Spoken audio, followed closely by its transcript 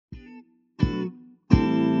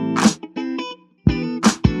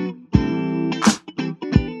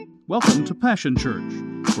Welcome to Passion Church.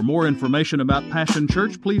 For more information about Passion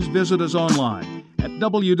Church, please visit us online at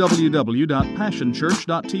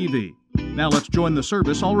www.passionchurch.tv. Now let's join the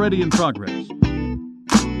service already in progress.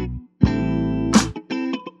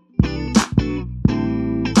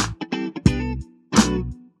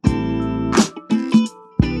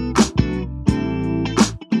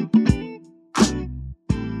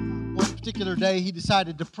 One particular day, he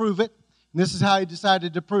decided to prove it. And this is how he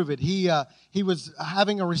decided to prove it. He was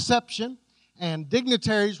having a reception, and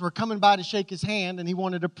dignitaries were coming by to shake his hand, and he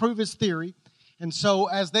wanted to prove his theory. And so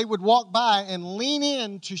as they would walk by and lean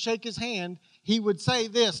in to shake his hand, he would say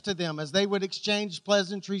this to them. As they would exchange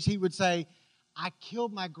pleasantries, he would say, "I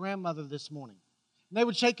killed my grandmother this morning." And they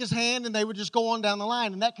would shake his hand, and they would just go on down the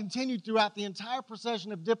line. And that continued throughout the entire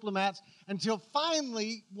procession of diplomats until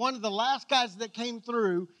finally one of the last guys that came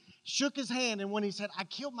through shook his hand, and when he said, "I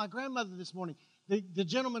killed my grandmother this morning," the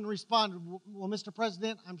gentleman responded, "Well, Mr.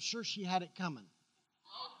 President, I'm sure she had it coming."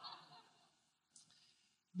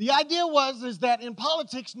 The idea is that in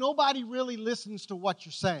politics, nobody really listens to what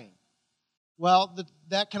you're saying. Well,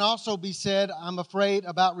 that can also be said, I'm afraid,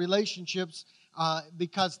 about relationships,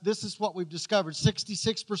 because this is what we've discovered.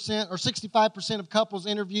 66% or 65% of couples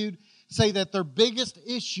interviewed say that their biggest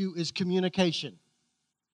issue is communication.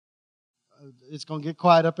 It's going to get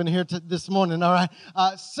quiet up in here this morning, all right?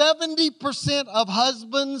 70% of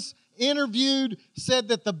husbands interviewed said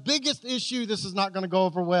that the biggest issue, this is not going to go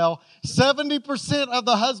over well, 70% of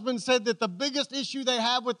the husbands said that the biggest issue they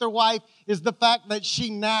have with their wife is the fact that she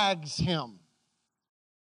nags him.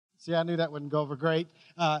 See, I knew that wouldn't go over great.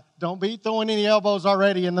 Don't be throwing any elbows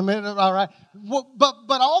already in the middle, all right? But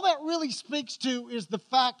all that really speaks to is the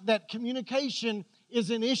fact that communication is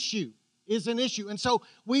an issue. And so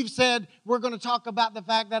we've said we're going to talk about the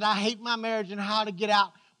fact that I hate my marriage and how to get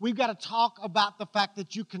out. We've got to talk about the fact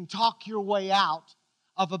that you can talk your way out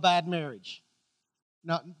of a bad marriage.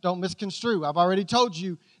 Now, don't misconstrue. I've already told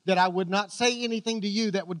you that I would not say anything to you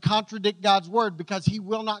that would contradict God's word, because He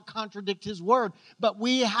will not contradict His word. But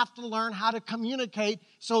we have to learn how to communicate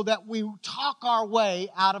so that we talk our way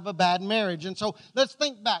out of a bad marriage. And so let's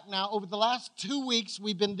think back now. Over the last 2 weeks,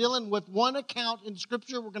 we've been dealing with one account in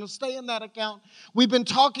Scripture. We're going to stay in that account. We've been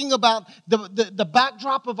talking about the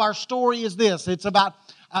backdrop of our story is this. It's about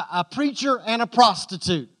a preacher and a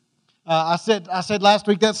prostitute. I said last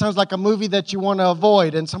week, that sounds like a movie that you want to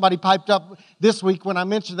avoid. And somebody piped up this week when I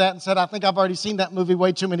mentioned that and said, I think I've already seen that movie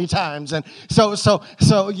way too many times. And so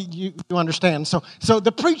you understand. So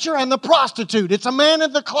the preacher and the prostitute. It's a man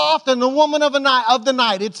of the cloth and the woman of the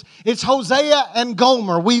night. It's Hosea and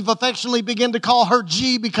Gomer. We've affectionately begun to call her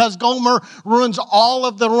G, because Gomer ruins all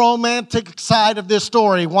of the romantic side of this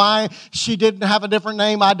story. Why she didn't have a different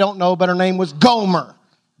name, I don't know, but her name was Gomer.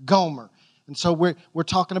 And so we're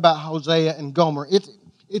talking about Hosea and Gomer.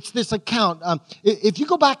 It's this account. If you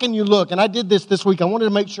go back and you look, and I did this week, I wanted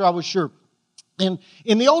to make sure I was sure. In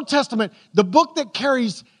the Old Testament, the book that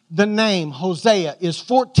carries the name Hosea is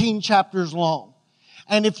 14 chapters long.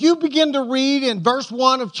 And if you begin to read in verse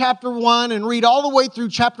 1 of chapter 1 and read all the way through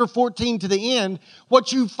chapter 14 to the end,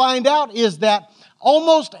 what you find out is that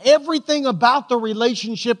almost everything about the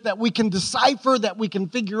relationship that we can decipher, that we can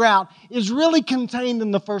figure out, is really contained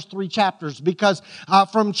in the first 3 chapters. Because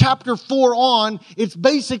from chapter 4 on, it's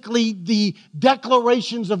basically the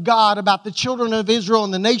declarations of God about the children of Israel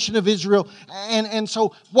and the nation of Israel. And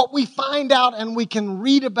so what we find out and we can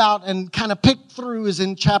read about and kind of pick through is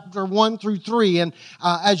in chapter 1 through 3. And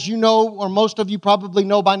as you know, or most of you probably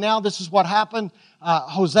know by now, this is what happened.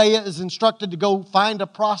 Hosea is instructed to go find a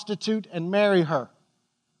prostitute and marry her.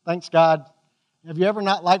 Thanks, God. Have you ever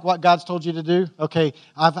not liked what God's told you to do? Okay,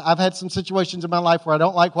 I've had some situations in my life where I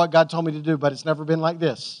don't like what God told me to do, but it's never been like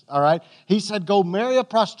this, all right? He said, go marry a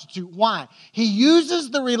prostitute. Why? He uses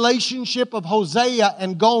the relationship of Hosea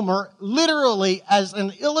and Gomer literally as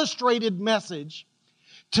an illustrated message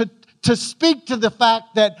to speak to the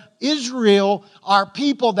fact that Israel are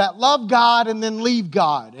people that love God and then leave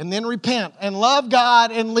God and then repent and love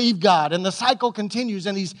God and leave God. And the cycle continues,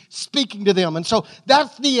 and he's speaking to them. And so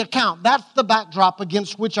that's the account. That's the backdrop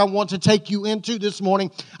against which I want to take you into this morning.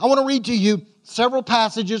 I want to read to you several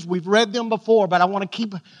passages. We've read them before, but I want to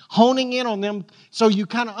keep honing in on them so you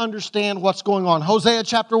kind of understand what's going on. Hosea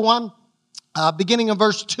chapter 1, beginning in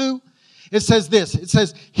verse 2, it says this. It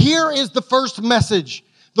says, "Here is the first message.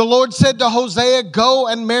 The Lord said to Hosea, go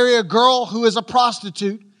and marry a girl who is a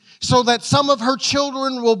prostitute, so that some of her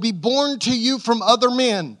children will be born to you from other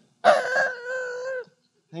men."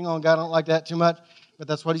 Hang on, God, I don't like that too much, but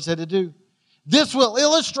that's what he said to do. "This will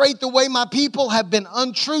illustrate the way my people have been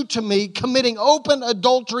untrue to me, committing open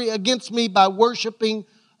adultery against me by worshiping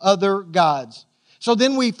other gods. So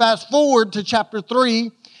then we fast forward to chapter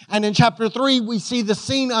 3. And in chapter 3, we see the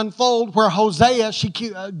scene unfold where Hosea,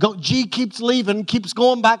 G keeps leaving, keeps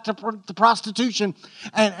going back to prostitution.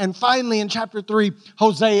 And finally, in chapter 3,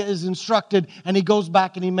 Hosea is instructed, and he goes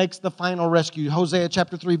back and he makes the final rescue. Hosea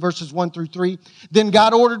chapter 3, verses 1 through 3. Then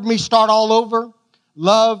God ordered me, start all over.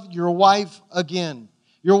 Love your wife again.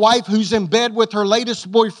 Your wife who's in bed with her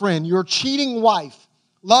latest boyfriend, your cheating wife.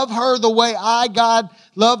 Love her the way I, God,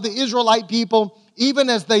 love the Israelite people, even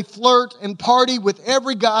as they flirt and party with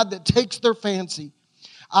every god that takes their fancy.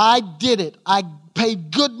 I did it. I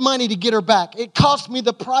paid good money to get her back. It cost me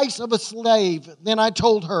the price of a slave. Then I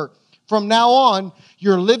told her, from now on,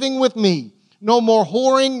 you're living with me. No more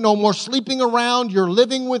whoring, no more sleeping around. You're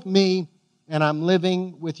living with me, and I'm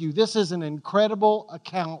living with you. This is an incredible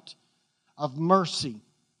account of mercy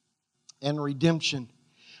and redemption.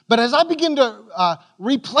 But as I begin to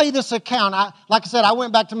replay this account, like I said, I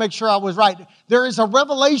went back to make sure I was right. There is a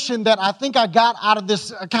revelation that I think I got out of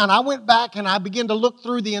this account. I went back and I began to look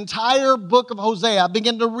through the entire book of Hosea. I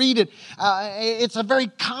began to read it. It's a very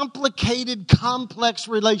complicated, complex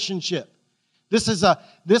relationship. This is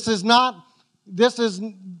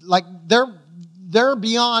like they're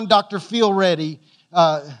beyond Dr. Feel Ready.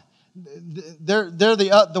 They're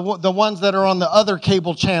the ones that are on the other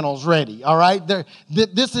cable channels ready, all right?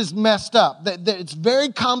 This is messed up. It's very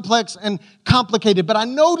complex and complicated, but I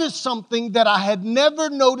noticed something that I had never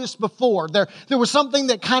noticed before. There was something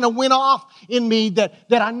that kind of went off in me that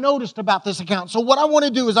I noticed about this account. So what I want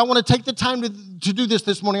to do is I want to take the time to do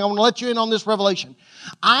this morning. I want to let you in on this revelation.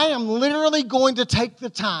 I am literally going to take the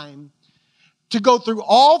time to go through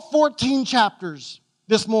all 14 chapters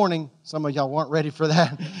this morning. Some of y'all weren't ready for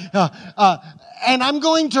that. And I'm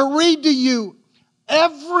going to read to you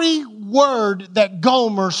every word that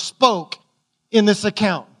Gomer spoke in this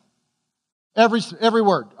account. Every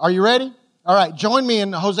word. Are you ready? All right, join me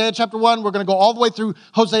in Hosea chapter 1. We're going to go all the way through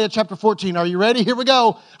Hosea chapter 14. Are you ready? Here we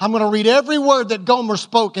go. I'm going to read every word that Gomer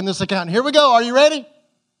spoke in this account. Here we go. Are you ready?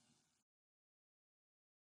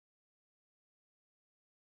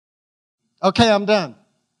 Okay, I'm done.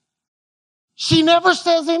 She never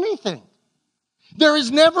says anything. There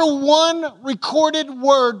is never one recorded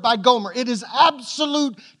word by Gomer. It is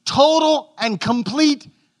absolute, total, and complete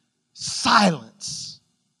silence.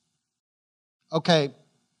 Okay.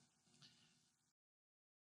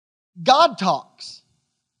 God talks.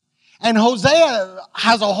 And Hosea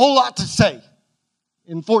has a whole lot to say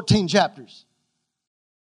in 14 chapters.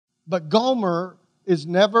 But Gomer is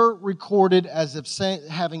never recorded as if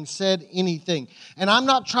having said anything. And I'm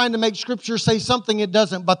not trying to make Scripture say something it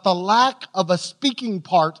doesn't, but the lack of a speaking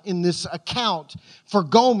part in this account for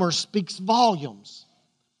Gomer speaks volumes.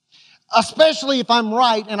 Especially if I'm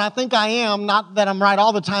right, and I think I am, not that I'm right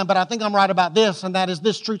all the time, but I think I'm right about this, and that is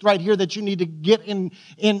this truth right here that you need to get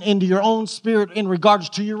into your own spirit in regards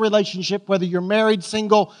to your relationship, whether you're married,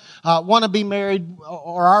 single, want to be married,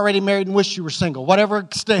 or already married and wish you were single.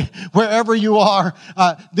 Wherever you are,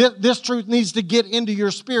 this truth needs to get into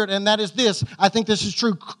your spirit, and that is this. I think this is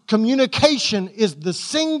true. Communication is the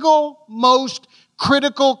single most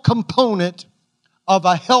critical component of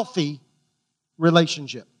a healthy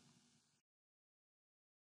relationship.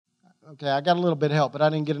 Okay, I got a little bit of help, but I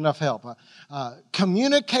didn't get enough help.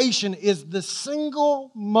 Communication is the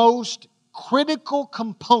single most critical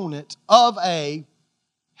component of a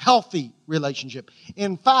healthy relationship.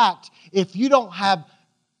 In fact, if you don't have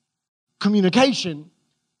communication,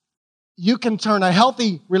 you can turn a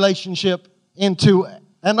healthy relationship into an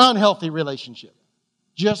unhealthy relationship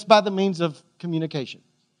just by the means of communication.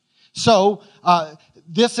 So,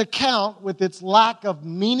 this account, with its lack of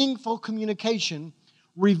meaningful communication,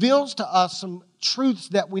 reveals to us some truths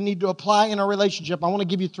that we need to apply in our relationship. I want to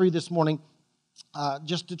give you 3 this morning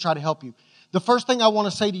just to try to help you. The first thing I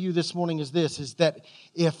want to say to you this morning is this, is that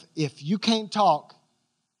if you can't talk,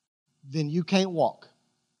 then you can't walk.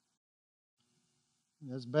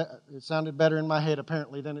 It sounded better in my head,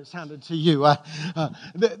 apparently, than it sounded to you.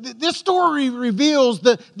 This story reveals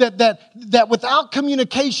that without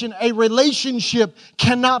communication, a relationship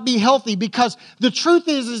cannot be healthy. Because the truth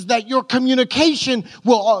is that your communication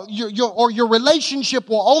your relationship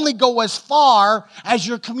will only go as far as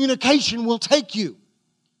your communication will take you.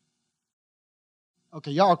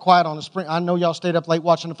 Okay, y'all are quiet on the spring. I know y'all stayed up late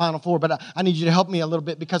watching the Final Four, but I need you to help me a little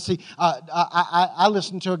bit because, see, I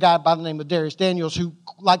listened to a guy by the name of Darius Daniels who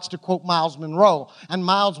likes to quote Miles Monroe. And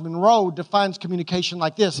Miles Monroe defines communication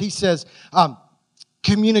like this. He says,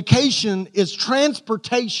 communication is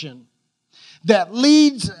transportation that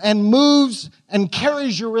leads and moves and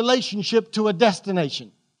carries your relationship to a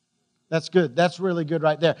destination. That's good. That's really good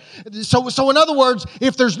right there. So in other words,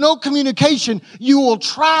 if there's no communication, you will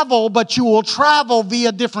travel, but you will travel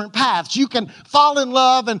via different paths. You can fall in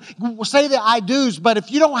love and say the I do's, but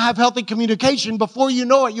if you don't have healthy communication, before you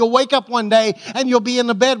know it, you'll wake up one day and you'll be in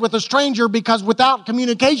the bed with a stranger, because without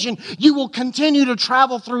communication, you will continue to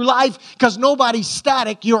travel through life, because nobody's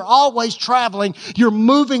static. You're always traveling. You're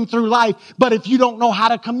moving through life. But if you don't know how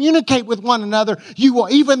to communicate with one another, you will,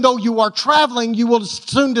 even though you are traveling, you will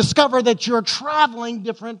soon discover that you're traveling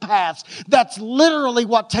different paths. That's literally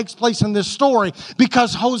what takes place in this story,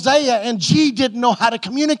 because Hosea and G didn't know how to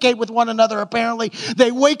communicate with one another, apparently. They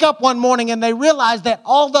wake up one morning and they realize that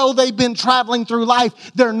although they've been traveling through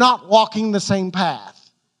life, they're not walking the same path.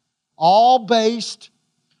 All based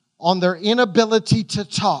on their inability to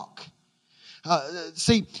talk.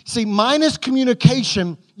 See, minus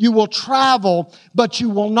communication, you will travel, but you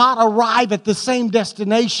will not arrive at the same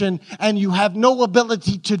destination, and you have no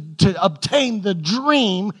ability to obtain the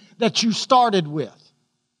dream that you started with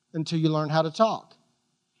until you learn how to talk.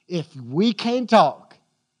 If we can't talk,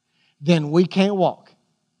 then we can't walk.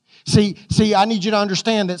 See, I need you to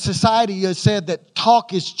understand that society has said that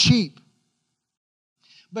talk is cheap.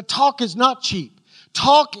 But talk is not cheap.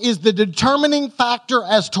 Talk is the determining factor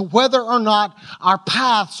as to whether or not our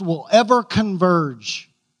paths will ever converge.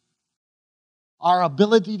 Our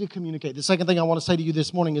ability to communicate. The second thing I want to say to you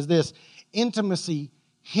this morning is this: intimacy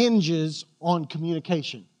hinges on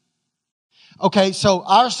communication. Okay, so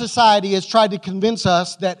our society has tried to convince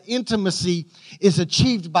us that intimacy is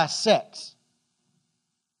achieved by sex.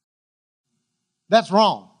 That's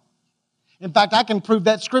wrong. In fact, I can prove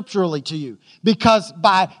that scripturally to you. Because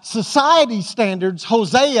by society standards,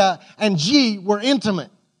 Hosea and G were intimate.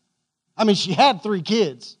 I mean, she had 3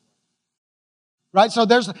 kids. Right? So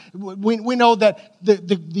we know that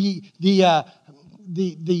the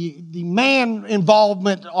man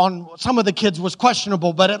involvement on some of the kids was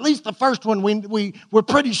questionable, but at least the first one we're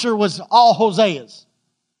pretty sure was all Hosea's.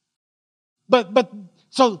 But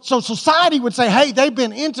so society would say, hey, they've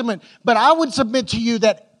been intimate, but I would submit to you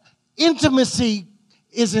that intimacy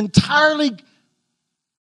is entirely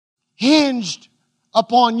hinged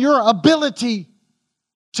upon your ability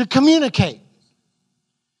to communicate.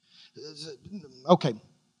 Okay.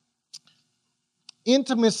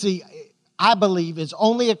 Intimacy, I believe, is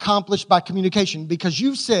only accomplished by communication, because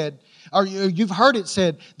you've said, or you've heard it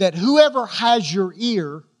said, that whoever has your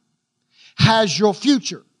ear has your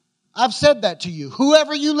future. I've said that to you.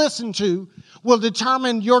 Whoever you listen to will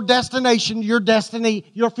determine your destination, your destiny,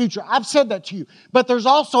 your future. I've said that to you. But there's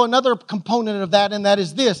also another component of that, and that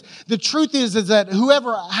is this. The truth is that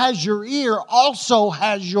whoever has your ear also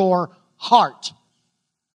has your heart.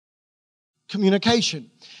 Communication.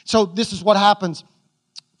 So this is what happens.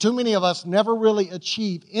 Too many of us never really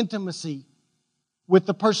achieve intimacy with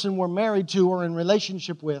the person we're married to or in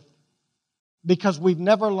relationship with, because we've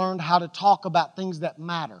never learned how to talk about things that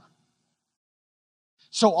matter.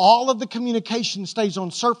 So all of the communication stays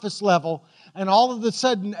on surface level, and all of a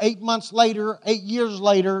sudden, 8 months later, 8 years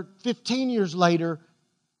later, 15 years later,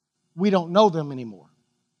 we don't know them anymore.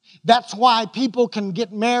 That's why people can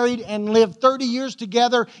get married and live 30 years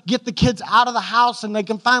together, get the kids out of the house, and they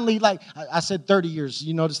can finally, I said 30 years.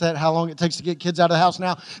 You notice that, how long it takes to get kids out of the house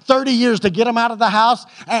now? 30 years to get them out of the house,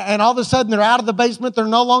 and all of a sudden they're out of the basement. They're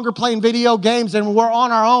no longer playing video games, and we're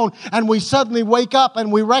on our own, and we suddenly wake up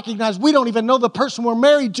and we recognize we don't even know the person we're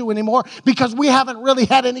married to anymore, because we haven't really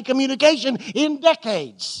had any communication in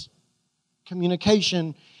decades.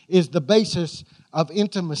 Communication is the basis of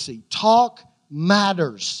intimacy. Talk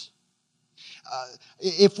matters.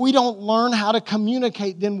 If we don't learn how to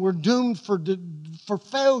communicate, then we're doomed for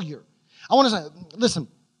failure. I want to say, listen,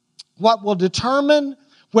 what will determine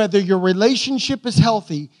whether your relationship is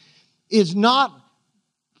healthy is not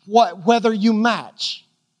whether you match.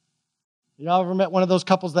 Y'all ever met one of those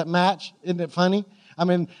couples that match? Isn't it funny? I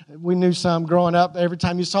mean, we knew some growing up. Every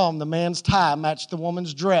time you saw them, the man's tie matched the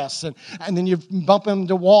woman's dress. And then you bump him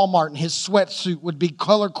to Walmart, and his sweatsuit would be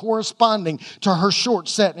color corresponding to her short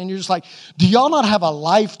set. And you're just like, do y'all not have a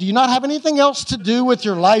life? Do you not have anything else to do with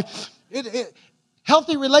your life?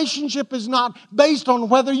 Healthy relationship is not based on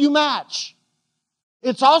whether you match.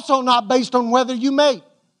 It's also not based on whether you mate.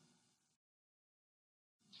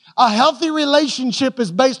 A healthy relationship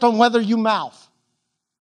is based on whether you mouth.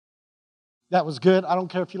 That was good. I don't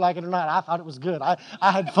care if you like it or not. I thought it was good. I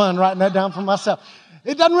had fun writing that down for myself.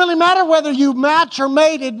 It doesn't really matter whether you match or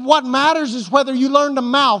mate. What matters is whether you learn to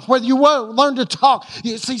mouth, whether you learn to talk.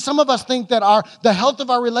 You see, some of us think that the health of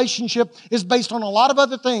our relationship is based on a lot of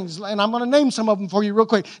other things, and I'm going to name some of them for you real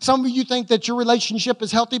quick. Some of you think that your relationship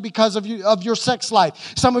is healthy because of your sex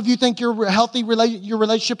life. Some of you think your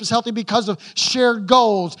relationship is healthy because of shared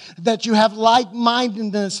goals, that you have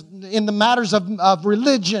like-mindedness in the matters of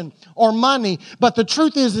religion or money. But the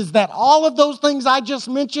truth is that all of those things I just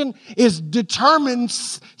mentioned is determined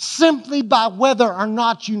simply by whether or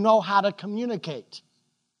not you know how to communicate.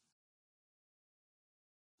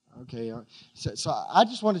 Okay, so I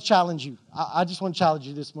just want to challenge you. I just want to challenge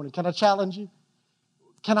you this morning. Can I challenge you?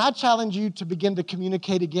 Can I challenge you to begin to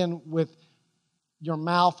communicate again with your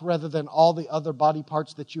mouth rather than all the other body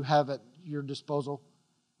parts that you have at your disposal?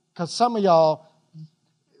 Because some of y'all,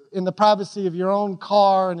 in the privacy of your own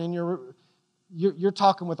car and in you're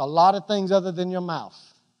talking with a lot of things other than your mouth.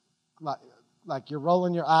 Like you're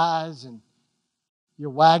rolling your eyes and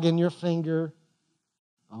you're wagging your finger.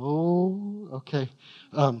 Oh, okay.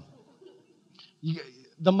 The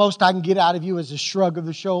most I can get out of you is a shrug of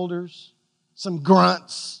the shoulders, some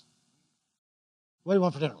grunts. What do you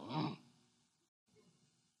want for dinner?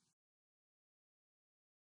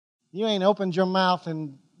 You ain't opened your mouth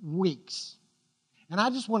in weeks. And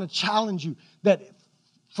I just want to challenge you that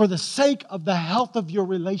for the sake of the health of your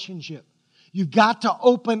relationship, you've got to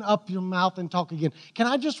open up your mouth and talk again. Can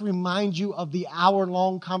I just remind you of the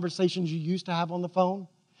hour-long conversations you used to have on the phone?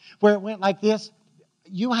 Where it went like this: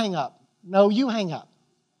 you hang up. No, you hang up.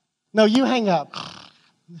 No, you hang up.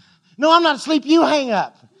 No, I'm not asleep. You hang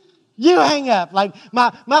up. You hang up. Like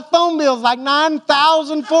my phone bill's like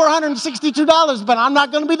 $9,462, but I'm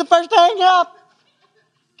not going to be the first to hang up.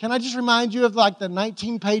 Can I just remind you of like the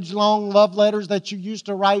 19-page long love letters that you used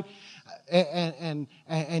to write, and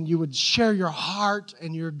you would share your heart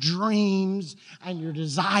and your dreams and your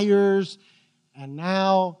desires, and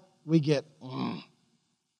now we get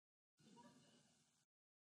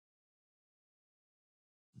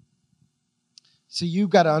See, you've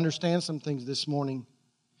got to understand some things this morning.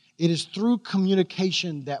 It is through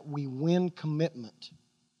communication that we win commitment.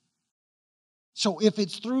 So if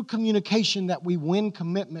it's through communication that we win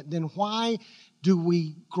commitment, then why do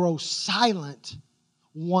we grow silent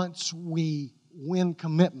once we win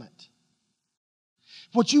commitment?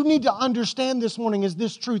 What you need to understand this morning is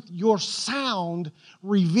this truth: your sound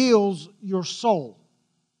reveals your soul.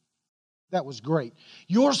 That was great.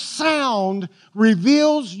 Your sound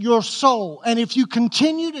reveals your soul. And if you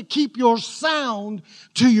continue to keep your sound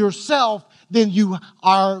to yourself, then you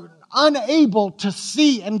are unable to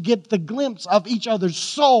see and get the glimpse of each other's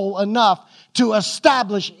soul enough to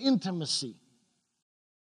establish intimacy.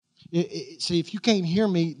 See, if you can't hear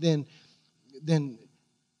me, then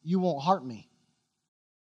you won't heart me.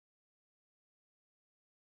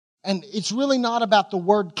 And it's really not about the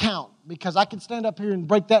word count, because I can stand up here and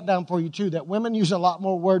break that down for you too, that women use a lot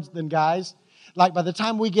more words than guys. Like by the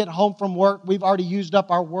time we get home from work, we've already used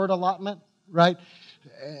up our word allotment, right?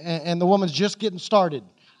 And the woman's just getting started,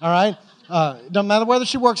 all right? Doesn't matter whether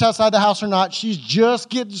she works outside the house or not, she's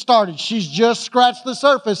just getting started. She's just scratched the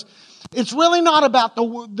surface. It's really not about the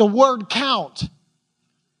word count.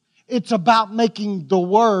 It's about making the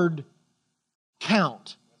word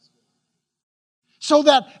count. So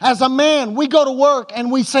that as a man, we go to work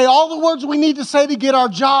and we say all the words we need to say to get our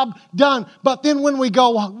job done. But then when we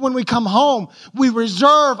come home, we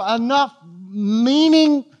reserve enough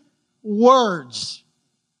meaningful words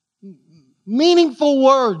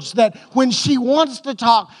that when she wants to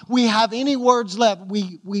talk, we have any words left.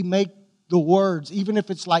 We make the words, even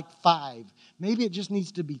if it's like 5. Maybe it just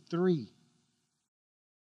needs to be 3.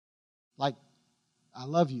 Like, I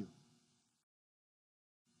love you.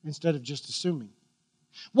 Instead of just assuming.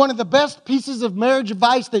 One of the best pieces of marriage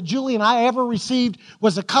advice that Julie and I ever received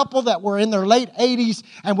was a couple that were in their late 80s,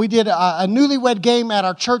 and we did a newlywed game at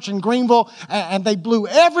our church in Greenville, and they blew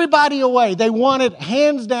everybody away. They won it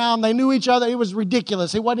hands down. They knew each other. It was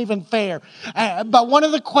ridiculous. It wasn't even fair. But one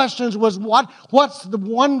of the questions was, what's the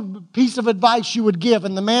one piece of advice you would give?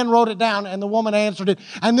 And the man wrote it down, and the woman answered it,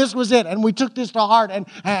 and this was it. And we took this to heart, and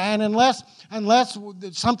unless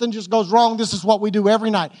something just goes wrong, this is what we do every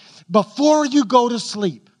night. Before you go to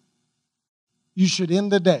sleep, you should end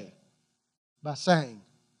the day by saying,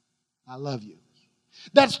 I love you.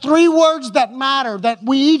 That's 3 words that matter, that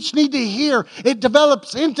we each need to hear. It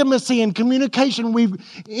develops intimacy and communication.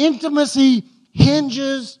 Intimacy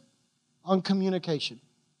hinges on communication.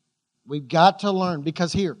 We've got to learn,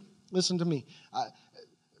 because here, listen to me.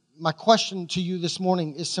 My question to you this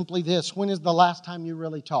morning is simply this: when is the last time you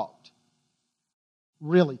really talked?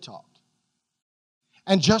 really talked?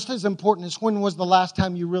 And just as important is when was the last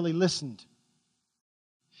time you really listened?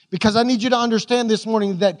 Because I need you to understand this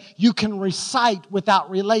morning that you can recite without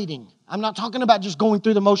relating. I'm not talking about just going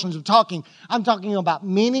through the motions of talking. I'm talking about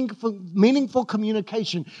meaningful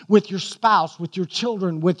communication with your spouse, with your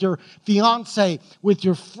children, with your fiance, with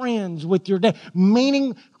your friends, with your dad.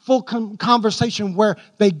 Meaningful conversation where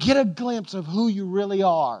they get a glimpse of who you really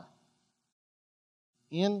are.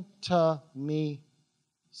 Intimacy.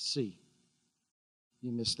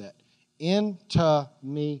 You missed that.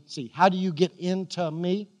 Intimacy. How do you get into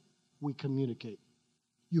me? We communicate.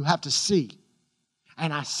 You have to see.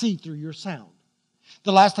 And I see through your sound.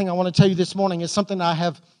 The last thing I want to tell you this morning is something I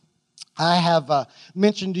have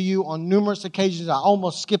mentioned to you on numerous occasions. I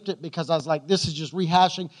almost skipped it because I was like, this is just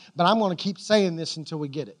rehashing. But I'm going to keep saying this until we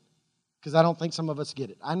get it. Because I don't think some of us get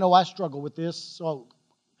it. I know I struggle with this, so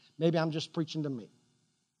maybe I'm just preaching to me.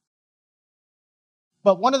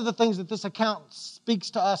 But one of the things that this account speaks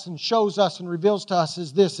to us and shows us and reveals to us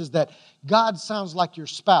is this, is that God sounds like your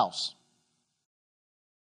spouse.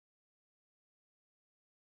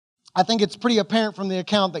 I think it's pretty apparent from the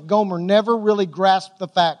account that Gomer never really grasped the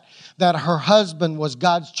fact that her husband was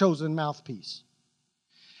God's chosen mouthpiece.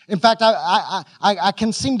 In fact, I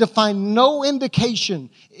can seem to find no indication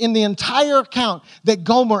in the entire account that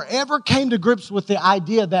Gomer ever came to grips with the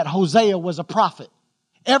idea that Hosea was a prophet.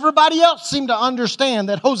 Everybody else seemed to understand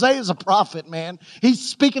that Hosea is a prophet, man. He's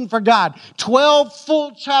speaking for God. 12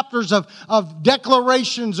 full chapters of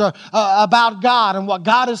declarations about God and what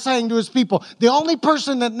God is saying to His people. The only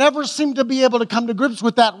person that never seemed to be able to come to grips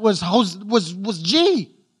with that was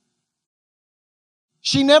G.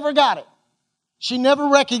 She never got it. She never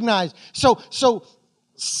recognized. So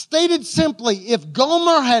stated simply, if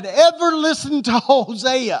Gomer had ever listened to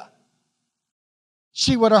Hosea,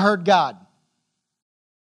 she would have heard God.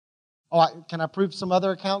 Oh, can I prove some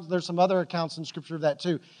other accounts? There's some other accounts in Scripture of that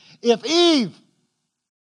too. If Eve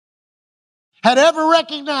had ever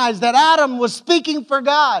recognized that Adam was speaking for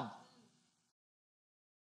God.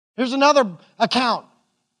 Here's another account.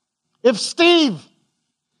 If Steve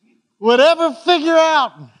would ever figure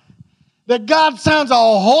out that God sounds a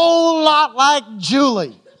whole lot like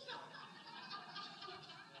Julie,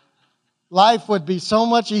 life would be so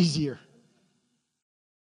much easier.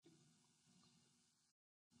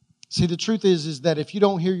 See, the truth is that if you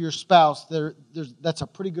don't hear your spouse, that's a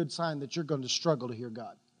pretty good sign that you're going to struggle to hear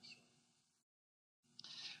God.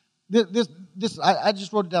 I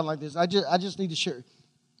just wrote it down like this. I just need to share.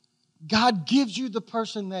 God gives you the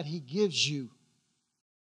person that He gives you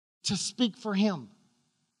to speak for Him.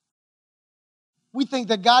 We think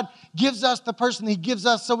that God gives us the person He gives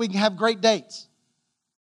us so we can have great dates.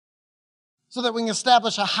 So that we can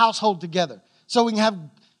establish a household together. So we can have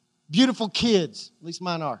beautiful kids. At least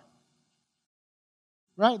mine are.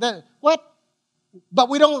 Right? But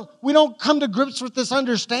we don't come to grips with this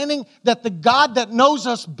understanding that the God that knows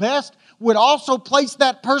us best would also place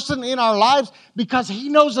that person in our lives because He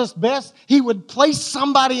knows us best. He would place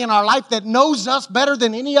somebody in our life that knows us better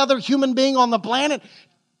than any other human being on the planet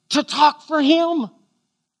to talk for Him.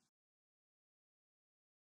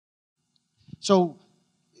 So,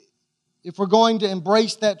 if we're going to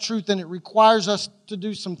embrace that truth, then it requires us to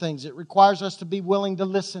do some things. It requires us to be willing to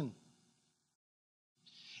listen.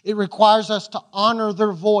 It requires us to honor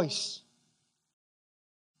their voice.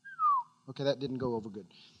 Okay, that didn't go over good.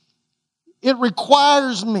 It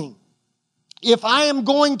requires me, if I am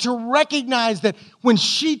going to recognize that when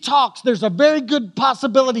she talks, there's a very good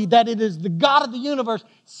possibility that it is the God of the universe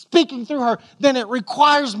speaking through her, then it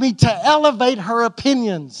requires me to elevate her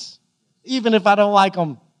opinions, even if I don't like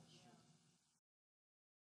them.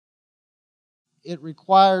 It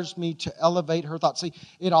requires me to elevate her thoughts. See,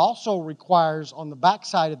 it also requires on the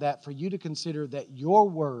backside of that for you to consider that your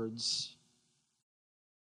words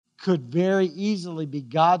could very easily be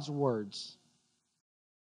God's words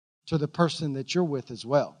to the person that you're with as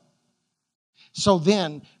well. So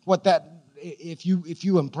then, if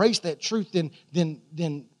you embrace that truth,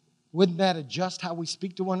 then wouldn't that adjust how we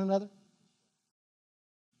speak to one another?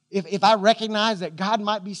 If I recognize that God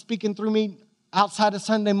might be speaking through me outside of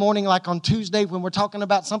Sunday morning, like on Tuesday when we're talking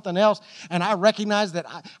about something else, and I recognize that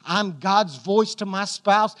I'm God's voice to my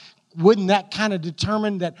spouse, wouldn't that kind of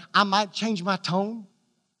determine that I might change my tone?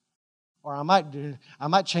 Or I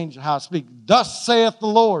might change how I speak. Thus saith the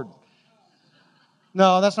Lord.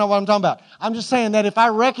 No, that's not what I'm talking about. I'm just saying that if I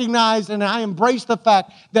recognize and I embrace the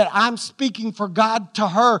fact that I'm speaking for God to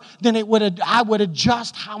her, then I would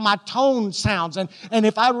adjust how my tone sounds. And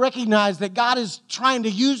if I recognize that God is trying to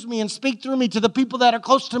use me and speak through me to the people that are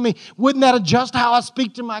close to me, wouldn't that adjust how I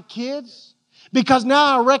speak to my kids? Because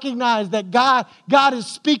now I recognize that God is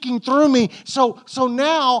speaking through me. So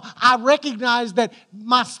now I recognize that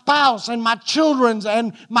my spouse and my children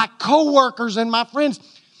and my coworkers and my friends,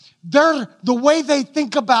 the way they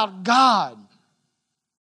think about God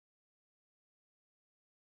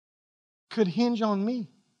could hinge on me.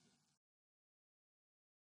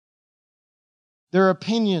 Their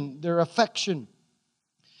opinion, their affection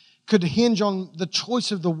could hinge on the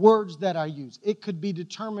choice of the words that I use. It could be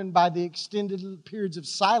determined by the extended periods of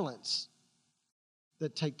silence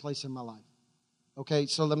that take place in my life. Okay,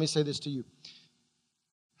 so let me say this to you.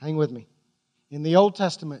 Hang with me. In the Old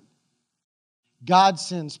Testament, God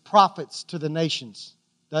sends prophets to the nations,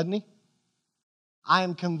 doesn't He? I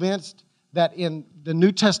am convinced that in the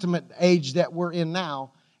New Testament age that we're in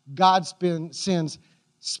now, God sends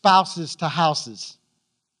spouses to houses.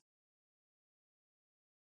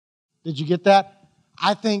 Did you get that?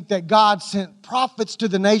 I think that God sent prophets to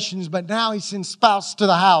the nations, but now He sends spouses to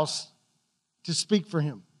the house to speak for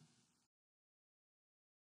Him.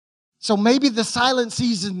 So maybe the silent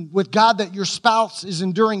season with God that your spouse is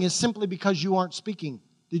enduring is simply because you aren't speaking.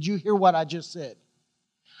 Did you hear what I just said?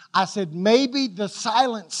 I said maybe the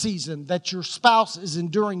silent season that your spouse is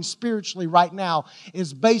enduring spiritually right now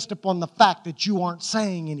is based upon the fact that you aren't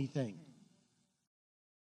saying anything.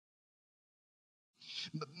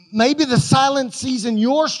 Maybe the silent season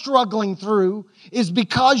you're struggling through is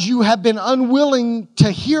because you have been unwilling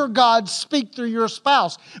to hear God speak through your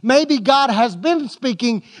spouse. Maybe God has been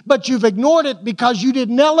speaking, but you've ignored it because you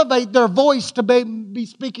didn't elevate their voice to be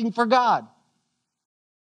speaking for God.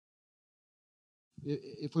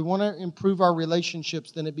 If we want to improve our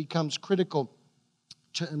relationships, then it becomes critical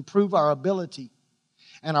to improve our ability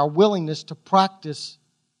and our willingness to practice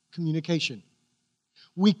communication.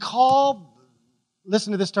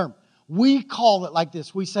 Listen to this term. We call it like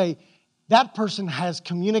this. We say, that person has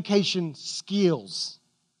communication skills.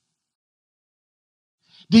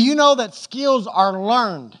 Do you know that skills are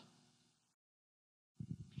learned?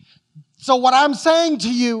 So what I'm saying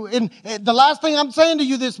to you, and the last thing I'm saying to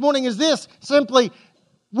you this morning is this, simply,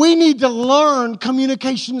 we need to learn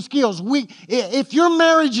communication skills. If your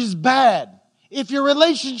marriage is bad, if your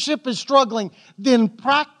relationship is struggling, then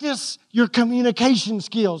practice your communication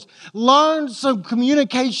skills. Learn some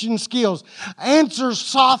communication skills. Answer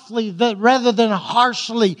softly rather than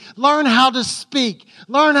harshly. Learn how to speak.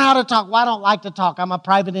 Learn how to talk. Well, I don't like to talk. I'm a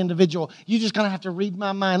private individual. You're just going to have to read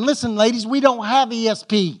my mind. Listen, ladies, we don't have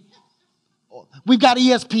ESP. We've got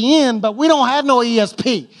ESPN, but we don't have no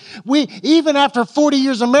ESP. Even after 40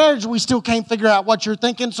 years of marriage, we still can't figure out what you're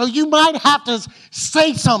thinking. So you might have to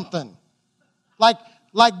say something.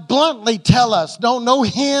 Like bluntly tell us. No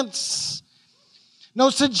hints. No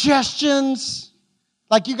suggestions.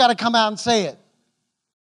 Like you got to come out and say it.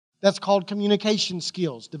 That's called communication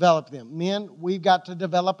skills. Develop them. Men, we've got to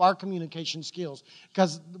develop our communication skills.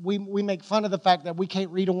 Because we make fun of the fact that we can't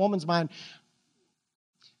read a woman's mind.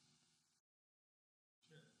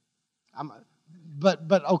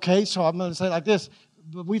 But okay, so I'm going to say it like this.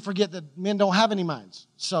 But we forget that men don't have any minds.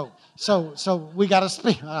 So we got to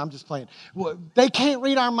speak. I'm just playing. They can't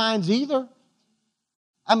read our minds either.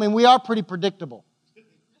 I mean, we are pretty predictable.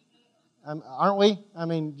 Aren't we? I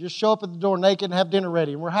mean, just show up at the door naked and have dinner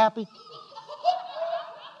ready and we're happy.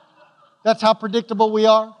 That's how predictable we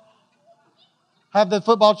are. Have the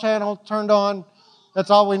football channel turned on. That's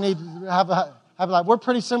all we need to have a life. We're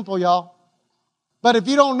pretty simple, y'all. But if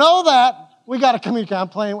you don't know that, we got to communicate. I'm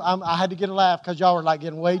playing. I had to get a laugh because y'all were like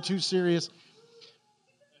getting way too serious.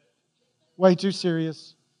 Way too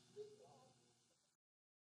serious.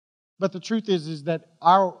 But the truth is that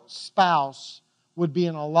our spouse would be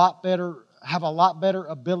have a lot better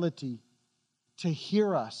ability to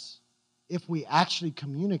hear us if we actually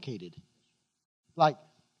communicated. Like,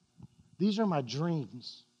 these are my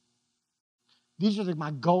dreams. These are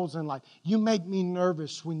my goals in life. You make me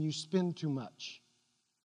nervous when you spend too much.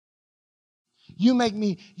 You make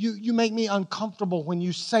me uncomfortable when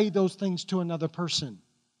you say those things to another person.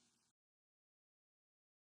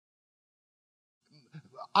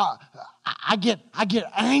 I get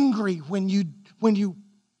angry when you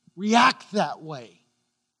react that way.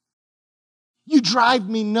 You drive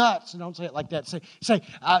me nuts. And don't say it like that. Say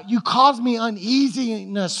you cause me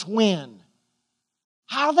uneasiness when.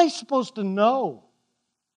 How are they supposed to know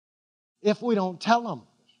if we don't tell them?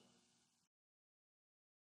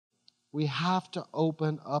 We have to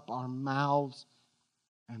open up our mouths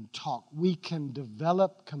and talk. We can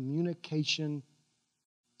develop communication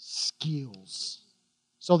skills.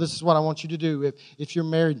 So this is what I want you to do. If you're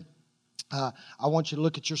married, I want you to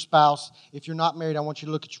look at your spouse. If you're not married, I want you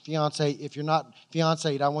to look at your fiance. If you're not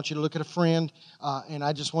fiancéed, I want you to look at a friend. And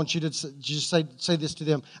I just want you to just say this to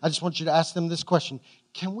them. I just want you to ask them this question.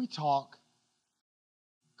 Can we talk?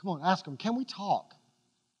 Come on, ask them. Can we talk?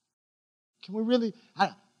 Can we really?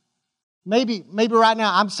 Maybe right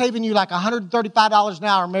now, I'm saving you like $135 an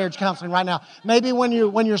hour in marriage counseling right now. Maybe when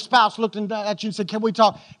your spouse looked at you and said, can we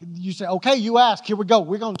talk? You say, okay, you ask. Here we go.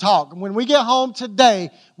 We're going to talk. And when we get home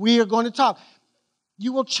today, we are going to talk.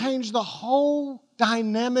 You will change the whole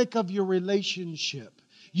dynamic of your relationship.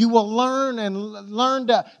 You will learn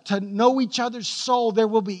to know each other's soul. There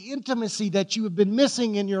will be intimacy that you have been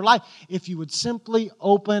missing in your life if you would simply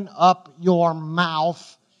open up your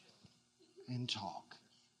mouth and talk.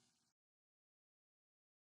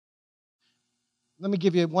 Let me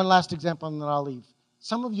give you one last example and then I'll leave.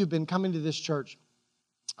 Some of you have been coming to this church.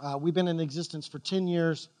 We've been in existence for 10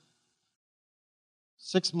 years,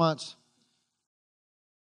 6 months,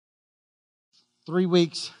 3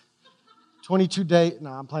 weeks, 22 days.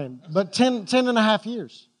 No, I'm playing. But 10 and a half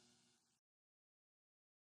years.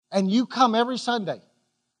 And you come every Sunday,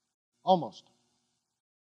 almost.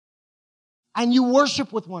 And you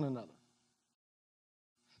worship with one another.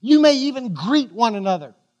 You may even greet one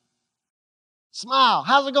another. Smile.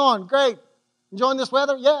 How's it going? Great. Enjoying this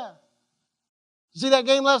weather? Yeah. You see that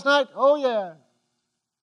game last night? Oh, yeah.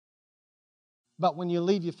 But when you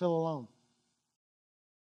leave, you feel alone.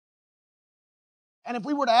 And if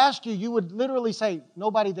we were to ask you, you would literally say,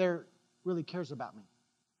 nobody there really cares about me.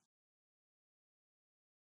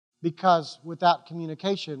 Because without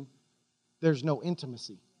communication, there's no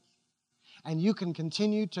intimacy. And you can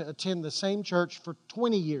continue to attend the same church for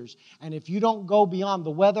 20 years. And if you don't go beyond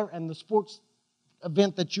the weather and the sports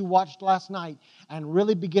event that you watched last night and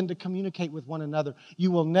really begin to communicate with one another,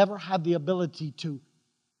 you will never have the ability to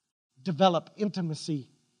develop intimacy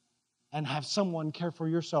and have someone care for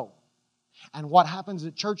your soul. And what happens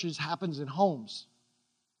at churches happens in homes.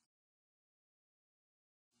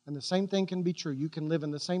 And the same thing can be true. You can live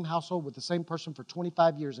in the same household with the same person for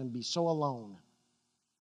 25 years and be so alone.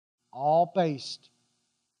 All based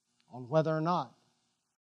on whether or not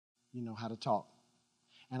you know how to talk.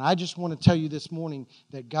 And I just want to tell you this morning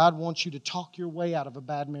that God wants you to talk your way out of a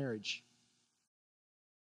bad marriage.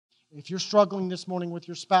 If you're struggling this morning with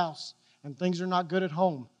your spouse and things are not good at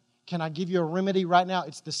home, can I give you a remedy right now?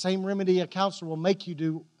 It's the same remedy a counselor will make you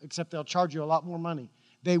do, except they'll charge you a lot more money.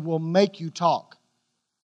 They will make you talk.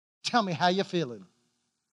 Tell me how you're feeling.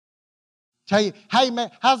 Tell you,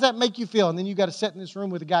 how's that make you feel? And then you got to sit in this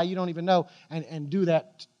room with a guy you don't even know and do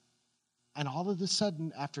that. And all of a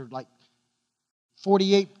sudden, after like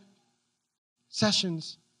 48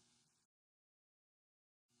 sessions,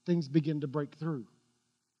 things begin to break through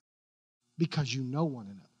because you know one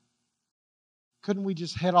another. Couldn't we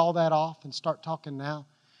just head all that off and start talking now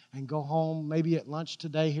and go home maybe at lunch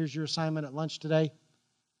today? Here's your assignment at lunch today.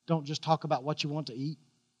 Don't just talk about what you want to eat.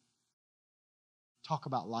 Talk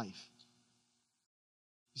about life.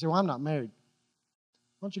 You say, well, I'm not married.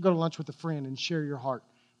 Why don't you go to lunch with a friend and share your heart?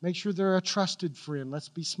 Make sure they're a trusted friend. Let's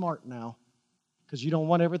be smart now. Because you don't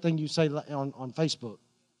want everything you say on Facebook.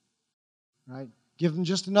 Right? Give them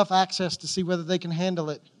just enough access to see whether they can handle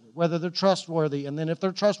it, whether they're trustworthy. And then if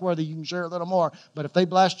they're trustworthy, you can share a little more. But if they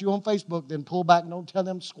blast you on Facebook, then pull back and don't tell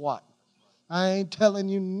them squat. I ain't telling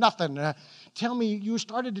you nothing. Tell me, you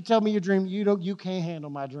started to tell me your dream. You can't handle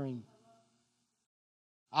my dream.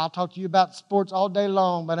 I'll talk to you about sports all day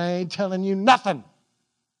long, but I ain't telling you nothing.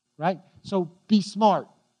 Right? So be smart.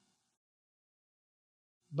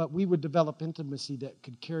 But we would develop intimacy that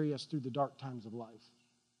could carry us through the dark times of life.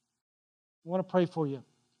 I want to pray for you.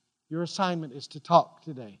 Your assignment is to talk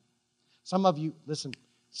today. Some of you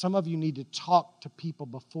need to talk to people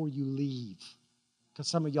before you leave. Because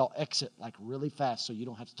some of y'all exit like really fast so you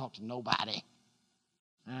don't have to talk to nobody.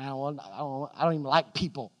 I don't even like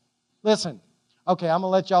people. Listen, okay, I'm going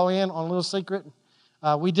to let y'all in on a little secret.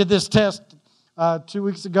 We did this test 2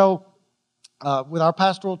 weeks ago with our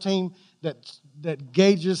pastoral team that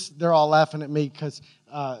gauges, they're all laughing at me because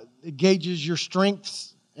it gauges your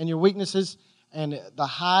strengths and your weaknesses. And the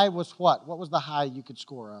high was what? What was the high you could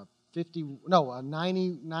score? A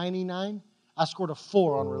 99? I scored a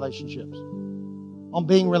 4 on relationships, on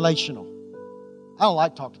being relational. I don't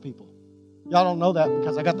like to talk to people. Y'all don't know that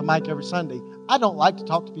because I got the mic every Sunday. I don't like to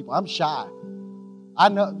talk to people. I'm shy. I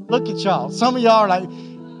know. Look at y'all. Some of y'all are like,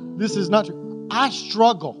 this is not true. I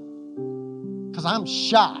struggle because I'm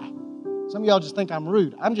shy. Some of y'all just think I'm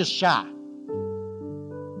rude. I'm just shy.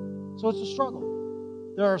 So it's a struggle.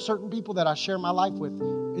 There are certain people that I share my life with.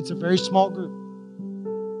 It's a very small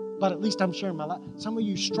group. But at least I'm sharing my life. Some of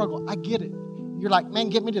you struggle. I get it. you're like, man,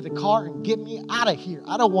 get me to the car and get me out of here.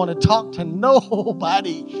 I don't want to talk to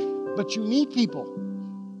nobody. But you need people.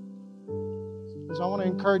 So I want to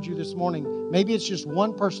encourage you this morning. Maybe it's just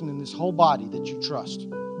one person in this whole body that you trust.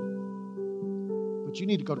 But you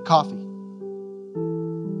need to go to coffee.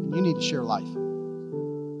 And you need to share life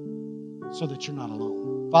so that you're not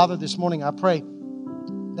alone. Father, this morning I pray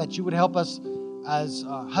that you would help us as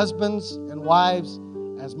husbands and wives,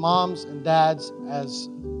 as moms and dads, as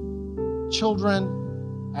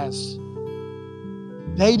children, as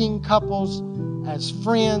dating couples, as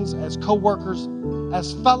friends, as co-workers,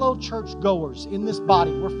 as fellow church goers in this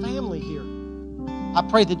body. We're family here. I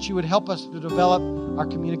pray that you would help us to develop our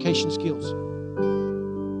communication skills.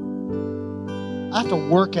 I have to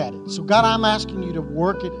work at it. So God, I'm asking you to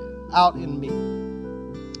work it out in me.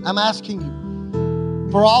 I'm asking you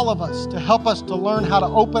for all of us to help us to learn how to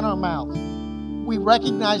open our mouths. We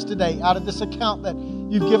recognize today out of this account that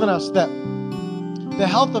you've given us that the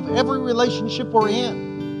health of every relationship we're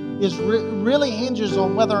in is really hinges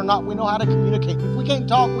on whether or not we know how to communicate. If we can't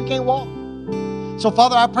talk, we can't walk. So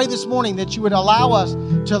Father, I pray this morning that you would allow us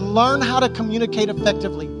to learn how to communicate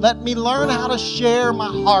effectively. Let me learn how to share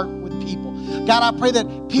my heart with people. God, I pray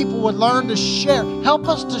that people would learn to share. Help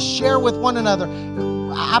us to share with one another.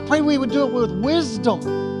 I pray we would do it with wisdom,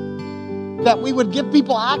 that we would give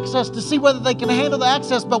people access to see whether they can handle the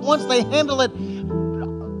access. But once they handle it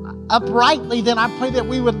uprightly, then I pray that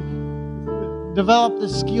we would develop the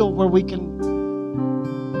skill where we can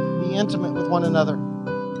be intimate with one another.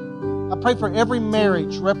 I pray for every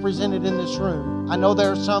marriage represented in this room. I know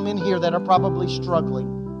there are some in here that are probably struggling.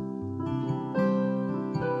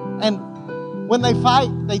 And when they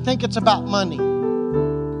fight, they think it's about money.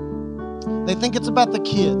 They think it's about the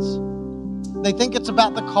kids. They think it's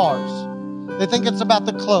about the cars. They think it's about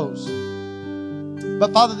the clothes.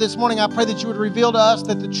 But Father, this morning I pray that you would reveal to us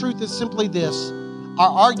that the truth is simply this. Our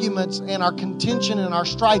arguments and our contention and our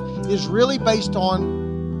strife is really based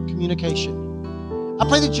on communication. I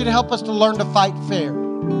pray that you'd help us to learn to fight fair.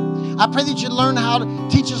 I pray that you'd learn how to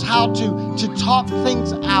teach us how to talk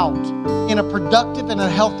things out in a productive and a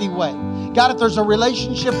healthy way. God, if there's a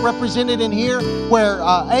relationship represented in here where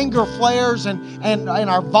anger flares and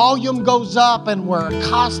our volume goes up and we're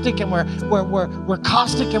caustic and we're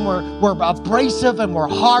caustic and we're abrasive and we're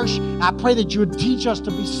harsh, I pray that you would teach us to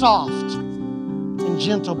be soft and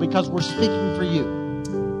gentle because we're speaking for you.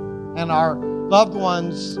 And our loved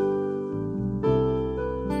ones'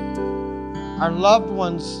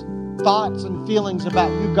 thoughts and feelings about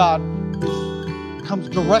you, God, comes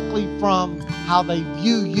directly from how they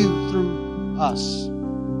view you through us.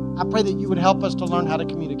 I pray that you would help us to learn how to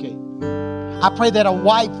communicate. I pray that a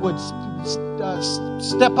wife would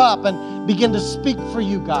step up and begin to speak for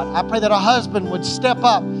you, God. I pray that a husband would step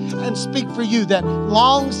up and speak for you, that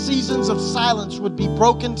long seasons of silence would be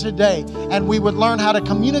broken today, and we would learn how to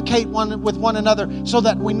communicate with one another so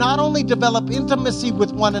that we not only develop intimacy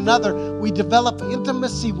with one another, we develop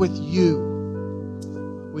intimacy with you.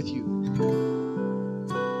 With you.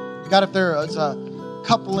 God, if there is a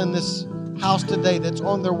couple in this house today that's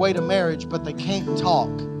on their way to marriage, but they can't talk,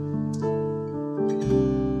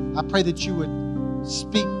 I pray that you would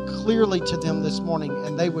speak clearly to them this morning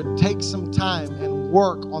and they would take some time and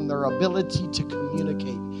work on their ability to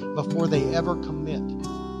communicate before they ever commit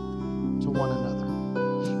to one another.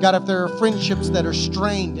 God, if there are friendships that are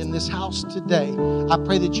strained in this house today, I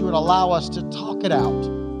pray that you would allow us to talk it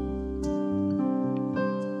out,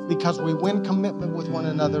 because we win commitment with one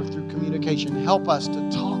another through communication. Help us to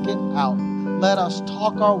talk it out. Let us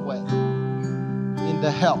talk our way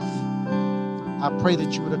into health. I pray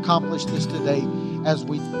that you would accomplish this today as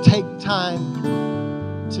we take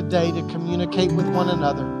time today to communicate with one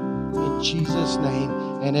another in Jesus' name.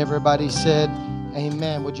 And everybody said,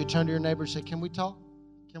 amen. Would you turn to your neighbor and say, can we talk?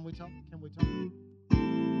 Can we talk? Can we talk?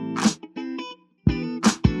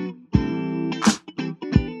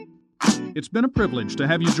 It's been a privilege to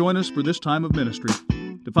have you join us for this time of ministry.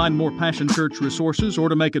 To find more Passion Church resources or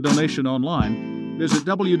to make a donation online, visit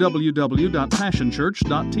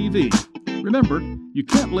www.passionchurch.tv. Remember, you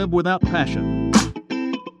can't live without passion.